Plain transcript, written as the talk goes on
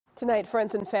Tonight,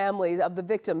 friends and family of the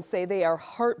victims say they are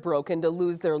heartbroken to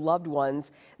lose their loved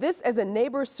ones. This, as a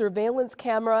neighbor's surveillance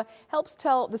camera helps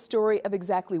tell the story of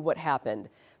exactly what happened.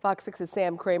 Fox 6's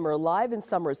Sam Kramer live in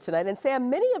Summers tonight. And Sam,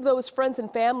 many of those friends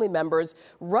and family members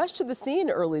rushed to the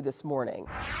scene early this morning.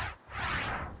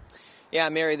 Yeah,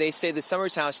 Mary, they say the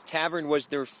Summers House Tavern was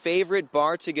their favorite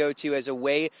bar to go to as a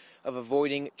way of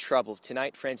avoiding trouble.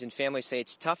 Tonight, friends and family say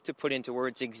it's tough to put into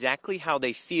words exactly how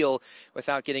they feel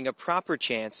without getting a proper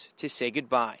chance to say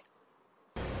goodbye.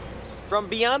 From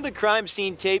beyond the crime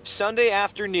scene tape Sunday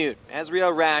afternoon,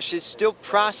 Azriel Rash is still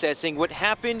processing what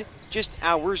happened just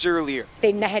hours earlier.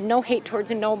 They had no hate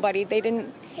towards nobody. They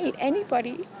didn't hate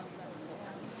anybody.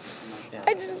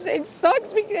 It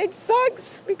sucks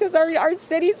because our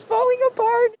city's falling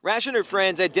apart. Rash and her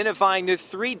friends identifying the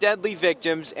three deadly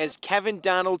victims as Kevin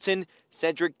Donaldson,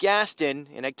 Cedric Gaston,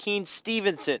 and Akeen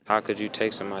Stevenson. How could you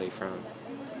take somebody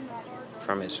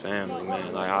from his family,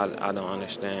 man? Like, I don't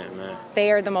understand, man.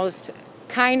 They are the most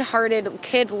kind-hearted,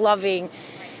 kid-loving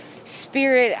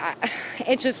spirit.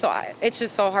 It's just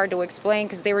so hard to explain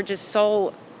because they were just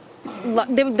so.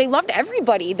 They loved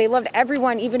everybody. They loved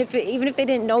everyone, even if they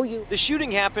didn't know you. The shooting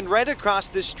happened right across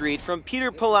the street from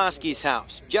Peter Pulaski's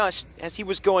house, just as he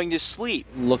was going to sleep.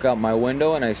 Look out my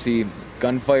window and I see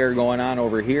gunfire going on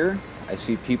over here. I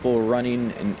see people running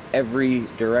in every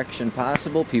direction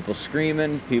possible, people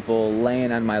screaming, people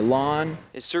laying on my lawn.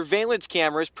 His surveillance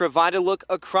cameras provide a look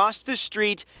across the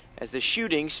street as the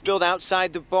shooting spilled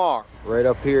outside the bar. Right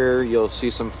up here, you'll see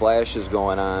some flashes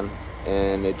going on.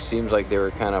 And it seems like they were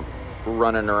kind of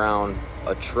running around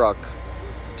a truck,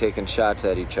 taking shots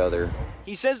at each other.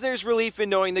 He says there's relief in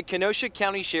knowing the Kenosha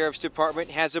County Sheriff's Department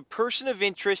has a person of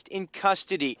interest in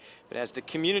custody. But as the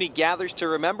community gathers to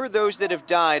remember those that have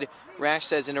died, Rash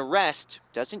says an arrest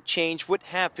doesn't change what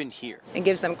happened here. It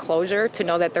gives them closure to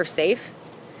know that they're safe.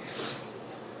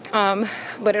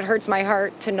 But it hurts my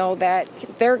heart to know that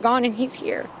they're gone and he's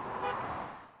here.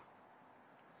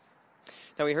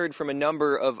 Now, we heard from a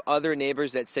number of other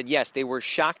neighbors that said, yes, they were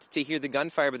shocked to hear the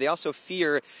gunfire, but they also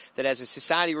fear that as a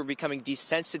society we're becoming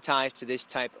desensitized to this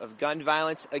type of gun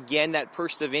violence. Again, that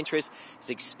person of interest is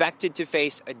expected to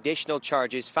face additional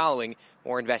charges following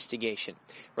more investigation.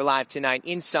 We're live tonight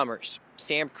in Summers.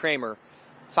 Sam Kramer,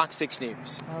 Fox 6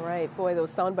 News. All right. Boy,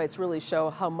 those sound bites really show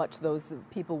how much those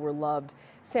people were loved.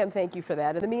 Sam, thank you for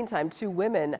that. In the meantime, two women